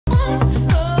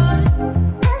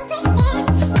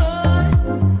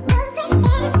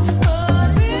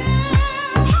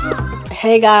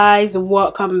Hey guys,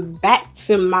 welcome back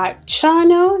to my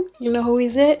channel. You know who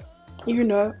is it? You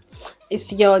know,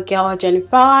 it's your girl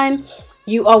Jennifer.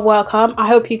 You are welcome. I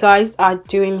hope you guys are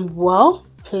doing well.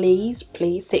 Please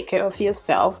take care of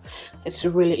yourself. It's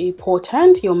really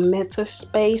important. Your mental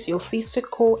space, your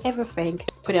physical, everything,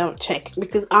 put it on check,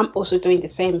 because I'm also doing the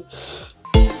same.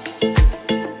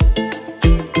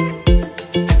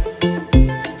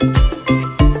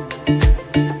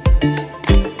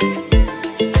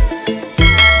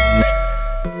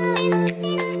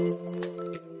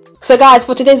 So guys,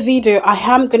 for today's video, I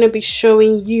am going to be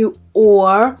showing you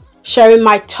or sharing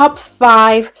my top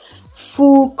 5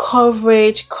 full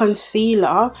coverage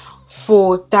concealer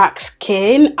for dark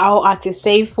skin, or I can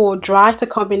say for dry to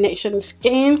combination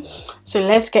skin. So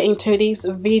let's get into this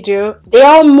video. There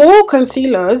are more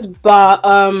concealers, but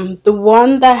the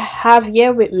one that I have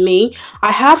here with me,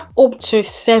 I have up to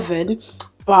 7,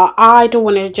 but I don't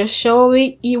want to just show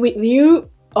it with you.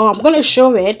 I'm going to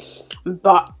show it,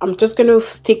 but I'm just going to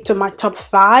stick to my top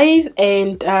 5,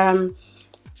 and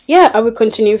yeah, I will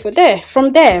continue from there.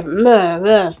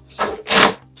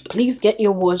 Please get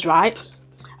your words right.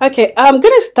 Okay, I'm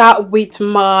going to start with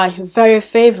my very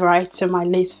favorite to my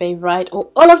least favorite, or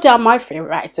all of them are my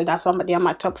favorite, so that's why they are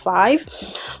my top 5.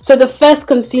 So the first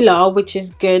concealer, which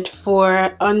is good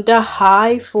for under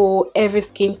eye, for every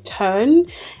skin tone,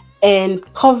 and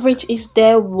coverage is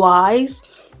there, wise,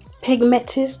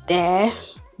 pigment is there,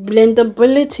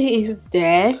 blendability is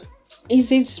there,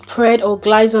 easy spread or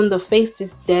glides on the face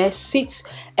is there, sits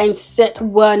and set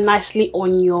well nicely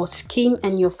on your skin,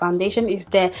 and your foundation is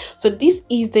there. So this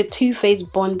is the Too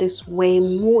Faced Born This Way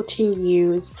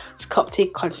multi-use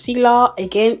sculpted concealer.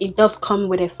 Again, it does come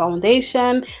with a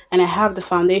foundation, and I have the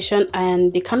foundation,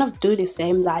 and they kind of do the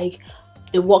same, like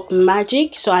they work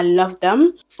magic, so I love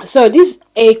them. So this is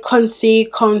a conceal,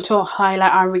 contour,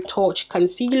 highlight and retouch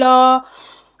concealer.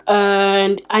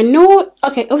 And I know,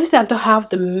 okay, obviously I don't have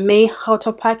the main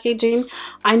outer packaging.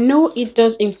 I know it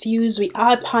does infuse with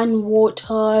alpine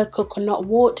water, coconut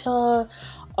water,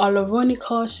 hyaluronic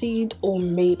acid, or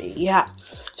maybe, yeah.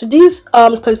 So this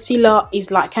concealer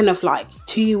is like kind of like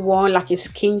 2-in-1, like a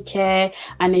skincare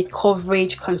and a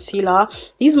coverage concealer.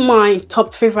 This is my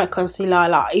top favorite concealer.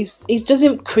 Like it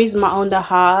doesn't crease my under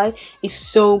eye. It's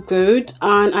so good,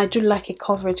 and I do like a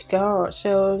coverage girl,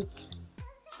 so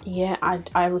yeah,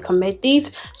 I recommend these.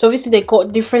 So obviously they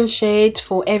got different shades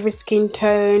for every skin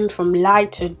tone, from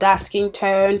light to dark skin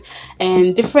tone,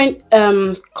 and different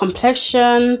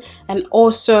complexion, and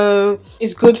also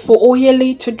it's good for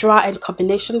oily to dry and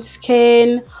combination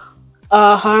skin.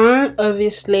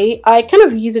 Obviously I kind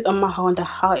of use it on my under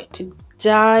eye to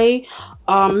dye,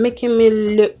 making me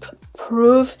look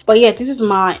proof. But yeah, this is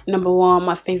my number 1,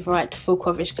 my favorite full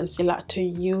coverage concealer to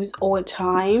use all the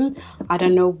time. I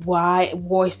don't know why,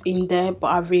 what's in there, but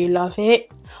I really love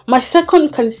it. My second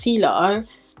concealer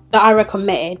that I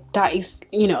recommend, that is,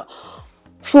 you know,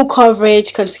 full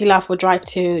coverage concealer for dry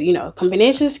to, you know,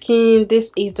 combination skin.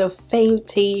 This is the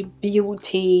Fenty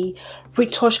Beauty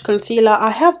Retouch Concealer.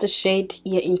 I have the shade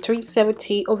here in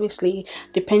 370. Obviously,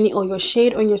 depending on your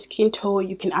shade, on your skin tone,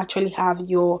 you can actually have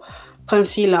your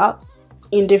concealer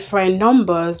in different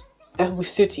numbers that will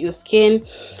suit your skin.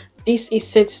 This is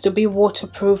said to be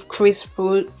waterproof, crease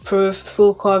proof,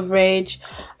 full coverage,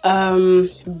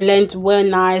 blends well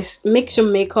nice, makes your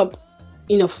makeup,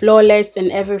 you know, flawless and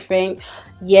everything.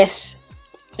 Yes,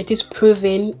 it is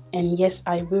proven, and yes,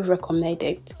 I will recommend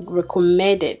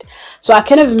it. So I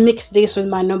kind of mix this with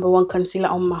my number 1 concealer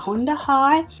on my under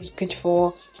eye. It's good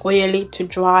for oily to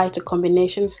dry to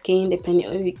combination skin, depending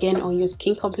again on your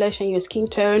skin complexion, your skin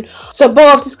tone. So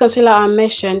both of these concealer I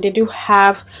mentioned, they do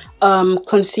have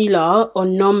concealer or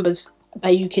numbers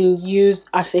that you can use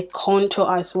as a contour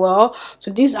as well.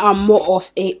 So these are more of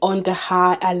a under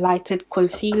eye highlighted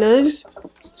concealers.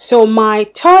 So my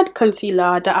third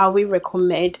concealer that I will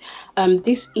recommend,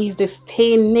 this is the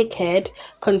Stay Naked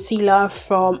concealer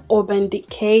from Urban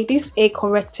Decay. This is a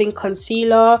correcting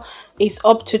concealer. It's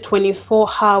up to 24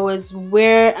 hours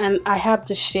wear, and I have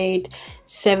the shade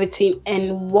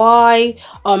 17NY.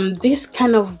 This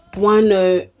kind of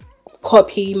wanna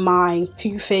copy my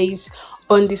Too Faced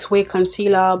Born This Way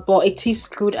concealer, but it is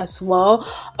good as well.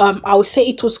 I would say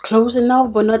it was close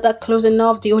enough, but not that close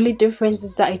enough. The only difference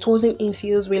is that it wasn't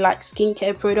infused with like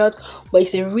skincare products, but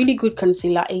it's a really good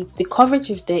concealer. The coverage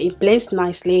is there, it blends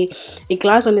nicely, it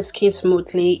glides on the skin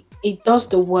smoothly, it does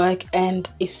the work, and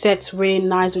it sets really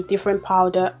nice with different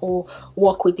powder or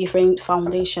work with different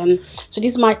foundation. So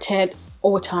this is my third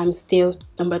all time still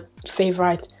number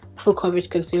favorite full coverage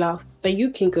concealer that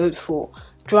you can go for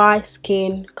dry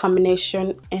skin,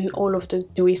 combination, and all of the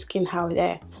dewy skin out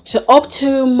there. So up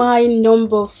to my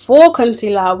number 4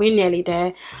 concealer, we're nearly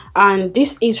there, and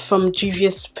this is from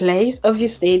Juvia's Place.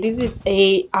 Obviously this is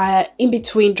a in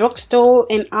between drugstore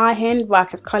and eye hand, but I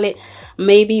can call it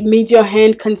maybe medium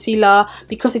hand concealer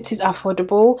because it is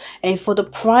affordable, and for the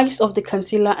price of the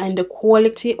concealer and the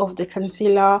quality of the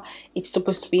concealer, it's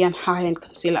supposed to be an high-end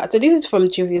concealer. So this is from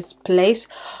Juvia's Place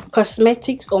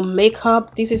Cosmetics or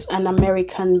Makeup. This is an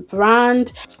American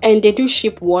brand and they do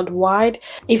ship worldwide.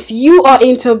 If you are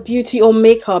into beauty or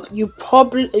makeup, you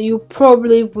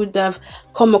probably would have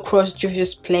come across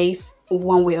Juvia's Place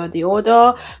one way or the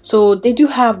other. So they do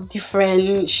have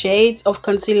different shades of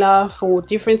concealer for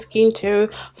different skin tone,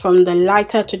 from the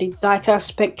lighter to the darker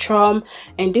spectrum,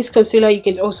 and this concealer you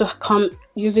can also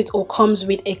use it or comes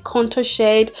with a contour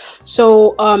shade.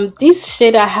 So this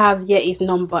shade I have here is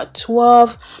number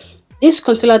 12. This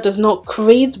concealer does not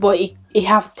crease, but it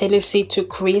have tendency to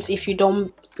crease if you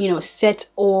don't set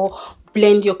or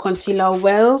blend your concealer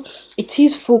well. It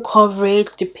is full coverage,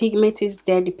 the pigment is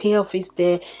there, the payoff is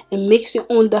there. It makes your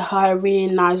under eye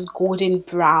really nice golden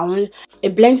brown.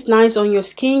 It blends nice on your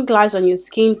skin, glides on your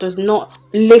skin, does not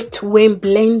lift when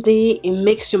blending. It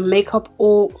makes your makeup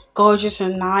all gorgeous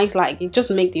and nice, like it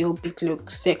just makes the whole bit look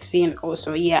sexy. And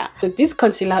also, yeah, so this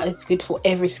concealer is good for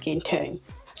every skin tone.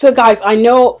 So guys, I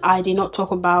know I did not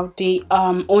talk about the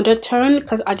undertone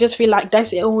because I just feel like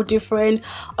that's a whole different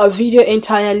video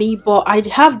entirely, but I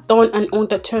have done an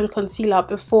undertone concealer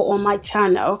before on my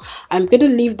channel. I'm gonna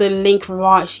leave the link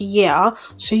right here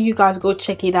so you guys go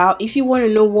check it out if you want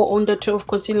to know what undertone of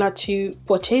concealer to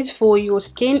purchase for your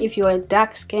skin. If you're a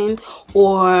dark skin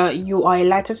or you are a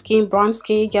lighter skin, brown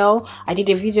skin girl, I did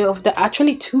a video of that,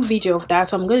 actually 2 videos of that,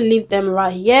 so I'm gonna leave them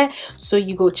right here so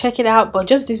you go check it out. But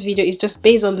just this video is just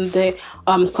based on the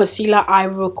concealer I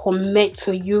recommend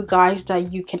to you guys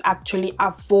that you can actually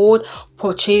afford,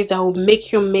 purchase, that will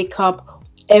make your makeup,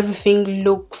 everything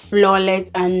look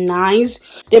flawless and nice.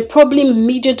 They're probably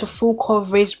medium to full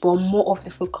coverage, but more of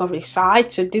the full coverage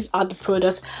side. So these are the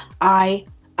products I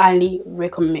highly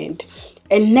recommend.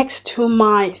 And next to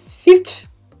my 5th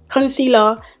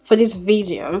concealer for this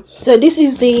video, so this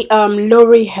is the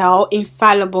L'Oreal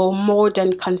Infallible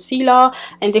Modern Concealer,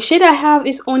 and the shade I have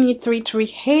is only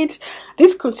 338.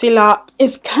 This concealer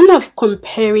is kind of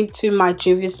comparing to my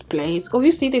Juvia's Place.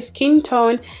 Obviously the skin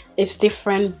tone is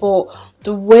different, but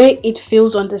the way it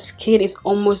feels on the skin is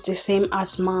almost the same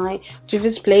as my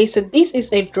Juvia's Place. So this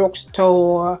is a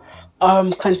drugstore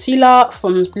concealer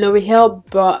from L'Oreal,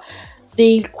 but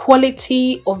the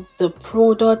quality of the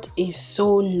product is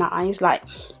so nice, like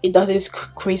it doesn't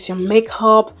crease your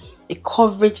makeup, the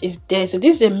coverage is there. So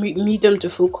this is a medium to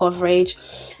full coverage.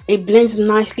 It blends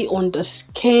nicely on the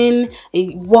skin.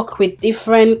 It works with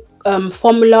different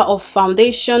formula of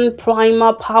foundation,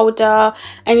 primer, powder,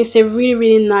 and it's a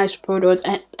really nice product,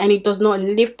 and it does not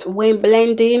lift when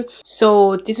blending.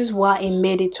 So this is why I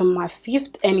made it to my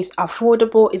 5th, and it's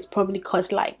affordable. It's probably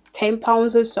cost like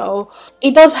 £10 or so.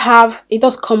 It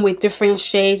does come with different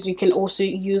shades you can also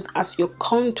use as your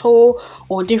contour,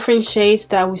 or different shades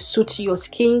that will suit your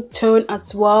skin tone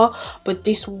as well. But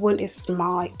this one is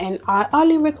mine, and I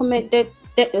highly recommend it.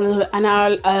 And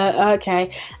I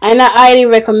highly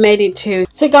recommend it too.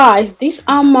 So guys, these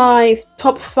are my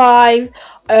top 5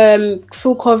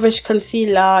 full coverage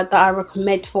concealer that I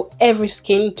recommend for every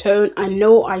skin tone. I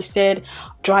know I said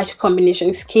dry to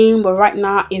combination skin, but right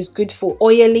now it's good for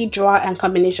oily, dry, and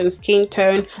combination skin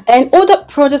tone. And other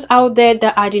products out there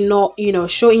that I did not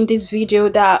show in this video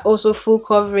that are also full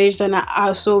coverage, and I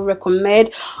also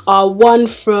recommend one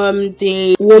from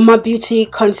the Warmer Beauty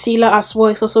concealer as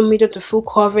well. It's also medium to full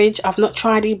coverage. I've not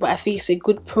tried it, but I think it's a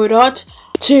good product.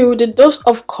 2, the Dose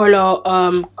of Color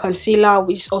concealer,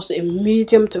 which is also a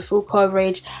medium to full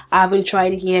coverage. I haven't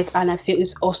tried it yet, and I feel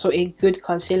it's also a good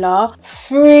concealer.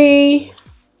 3,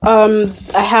 I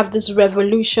have this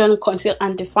Revolution Conceal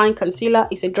and Define concealer.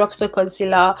 It's a drugstore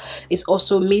concealer. It's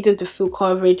also medium to full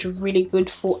coverage, really good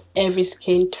for every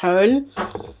skin tone.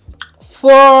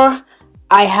 4,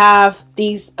 I have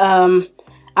these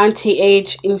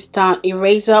anti-age instant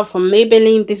eraser from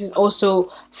Maybelline. This is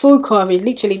also full coverage.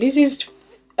 Literally, this is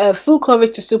full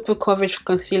coverage to super coverage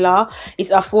concealer.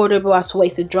 It's affordable as well.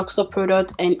 It's a drugstore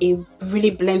product, and it really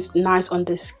blends nice on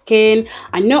the skin.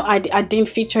 I know I didn't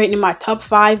feature it in my top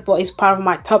 5, but it's part of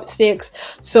my top 6.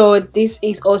 So this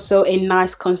is also a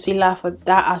nice concealer for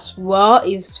that as well.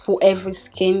 It's for every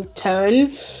skin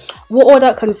tone. What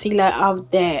other concealer out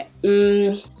there?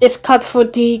 It's cut for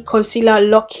the concealer,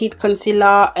 Lockheed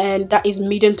concealer, and that is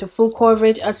medium to full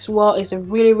coverage as well. It's a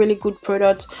really good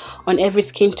product on every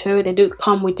skin tone. They do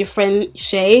come with different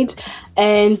shades,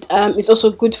 and it's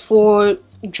also good for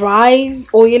dry,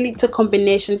 oily to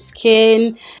combination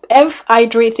skin.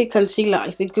 Hydrating concealer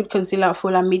is a good concealer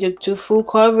for like medium to full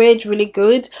coverage, really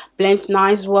good, blends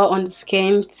nice well on the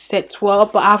skin, sets well,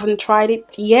 but I haven't tried it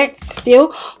yet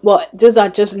still. But those are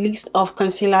just list of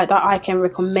concealer that I can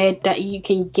recommend that you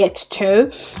can get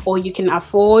to or you can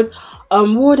afford.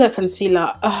 Water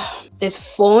concealer,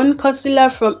 this Fawn concealer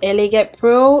from Elegant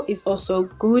Pro is also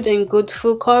good and good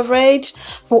full coverage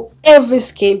for every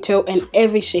skin tone and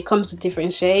every shade. Comes with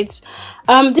different shades.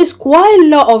 There's quite a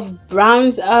lot of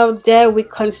brands out there with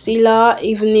concealer,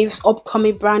 even if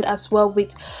upcoming brand as well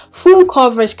with full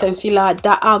coverage concealer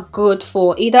that are good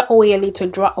for either oily to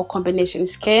dry or combination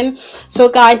skin. So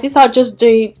guys, these are just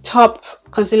the top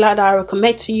concealer that I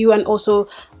recommend to you, and also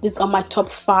these are my top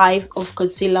 5 of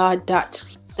concealer that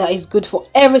is good for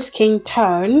every skin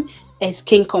tone and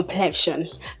skin complexion.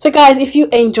 So guys, if you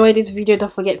enjoyed this video,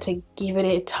 don't forget to give it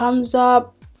a thumbs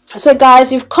up. So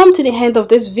guys, you've come to the end of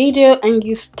this video and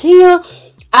you still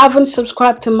haven't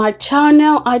subscribed to my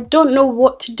channel. I don't know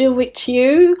what to do with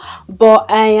you,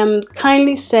 but I am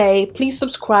kindly say please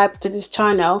subscribe to this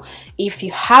channel if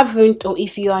you haven't, or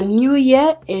if you are new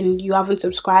yet and you haven't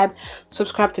subscribed,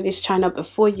 subscribe to this channel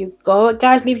before you go.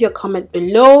 Guys, leave your comment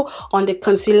below on the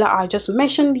concealer I just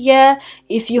mentioned here,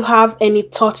 if you have any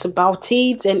thoughts about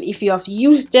it, and if you have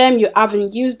used them, you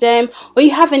haven't used them, or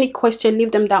you have any question,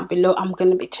 leave them down below. I'm going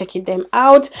to be checking them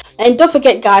out. And don't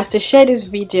forget guys to share this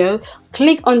video,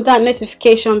 click on that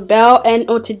notification bell, and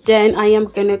until then I am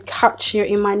gonna catch you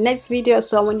in my next video.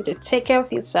 So I want you to take care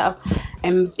of yourself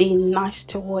and be nice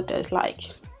to others. Like,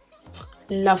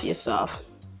 love yourself.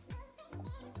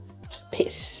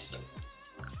 Peace.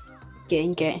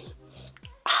 Gang gang.